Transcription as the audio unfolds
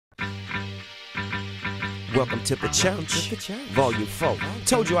Welcome to the church, volume 4.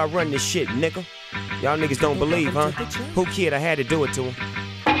 Told you I run this shit, nigga. Y'all niggas don't believe, huh? Who cared? I had to do it to him.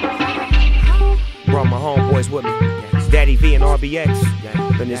 Brought my homeboys with me, Daddy V and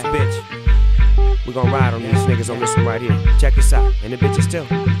RBX, in this bitch. We gon' ride on these niggas on this one right here. Check this out, and the bitches too.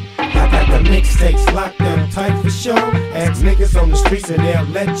 I got the mixtapes locked up tight for show. Ask niggas on the streets and they'll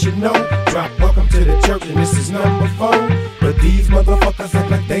let you know. Drop welcome to the church and this is number 4. But these motherfuckers act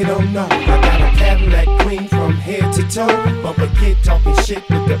like they don't know. I got a Cadillac queen from head to toe. Bumper kid talking shit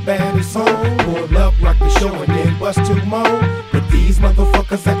with the baddest home. Pull up, rock the show and then bust 2 more. But these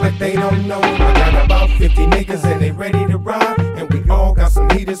motherfuckers act like they don't know. I got about 50 niggas and they ready to ride. And we all got some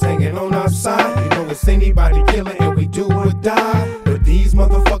heaters hanging on our side. You know it's anybody killer and we do or die. But these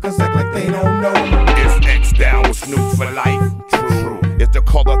motherfuckers act like they don't know. It's X down with Snoop for life. True. It's the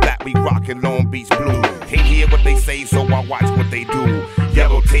color that we rockin' Long Beach blue. Can't hear what they say, so I watch what they do.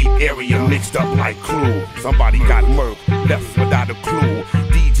 Yellow tape area mixed up like Clue. Somebody got murked, left without a clue.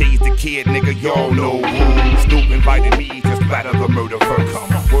 DJ's the kid, nigga, y'all know who. Snoop invited me to splatter the murder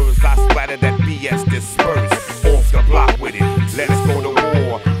verse. Words I splatter that BS disperse. Off the block with it, let us go to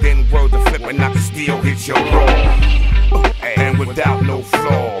war. Then word to flip and not to steal, hit your raw. And without no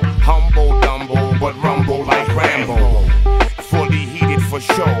flaw, humble, dumble, but rumble like Rambo. Fully heated for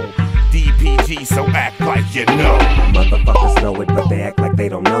show, DPG, so act like you know. Motherfuckers know it, but they act like they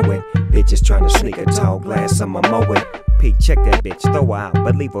don't know it. Bitches trying to sneak a tall glass on my mow it. Pete, check that bitch, throw her out,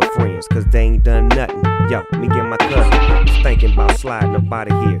 but leave her friends, cause they ain't done nothing. Yo, me and my cousin was thinking about sliding up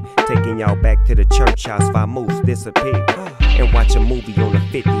out of here, taking y'all back to the church house, Vamoose disappear, and watch a movie on a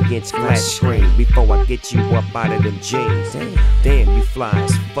 50-inch flat screen before I get you up out of them jeans. Damn, you fly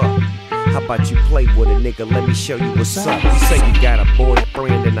as fuck. How about you play with a nigga, let me show you what's up. You say you got a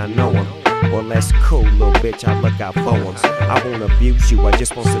boyfriend and I know him. Well, that's cool, little bitch, I look out for him. I won't abuse you, I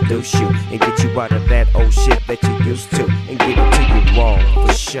just won't seduce you and get you out of that old shit that you used to and give it to you raw,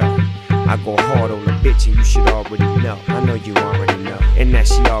 for sure. I go hard on the bitch and you should already know. I know you already know, and that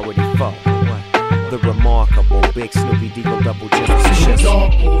she already fought. The remarkable Big Snoopy Deagle Double Justice.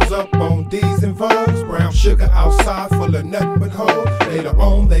 Dogg pulls up on D's and V's. Brown sugar outside full of nothing but hoes. Later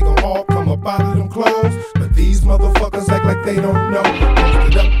on, they gon' all come up out of them clothes. But these motherfuckers act like they don't know.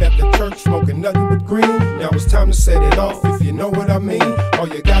 Posted up at the church, smoking nothing but green. Now it's time to set it off, if you know what I mean. All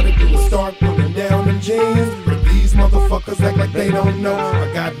you gotta do is start pulling down them jeans. But these motherfuckers act like they don't know.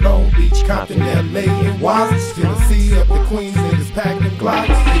 I got Long Beach, Compton, LA, and Watts. Tennessee up the Queens, niggas packing Glocks.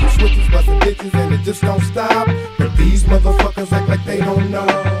 Big switches, busting bitches, and it just don't stop. But these motherfuckers act like they don't know.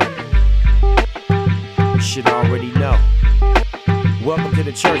 You should already know. Welcome to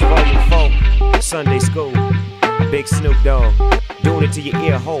the church, volume 4, Sunday school. Big Snoop Dogg, doing it to your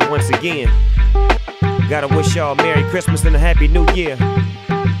ear hole once again. Gotta wish y'all Merry Christmas and a Happy New Year.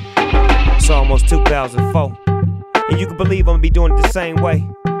 It's almost 2004, and you can believe I'm gonna be doing it the same way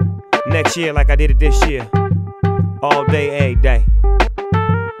next year like I did it this year. All day, every day.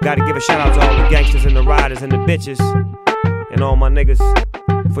 Gotta give a shout out to all the gangsters and the riders and the bitches and all my niggas,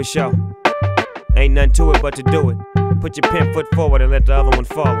 for sure. Ain't nothing to it but to do it. Put your pimp foot forward and let the other one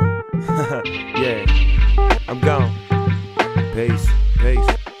follow. Yeah, I'm gone. Peace.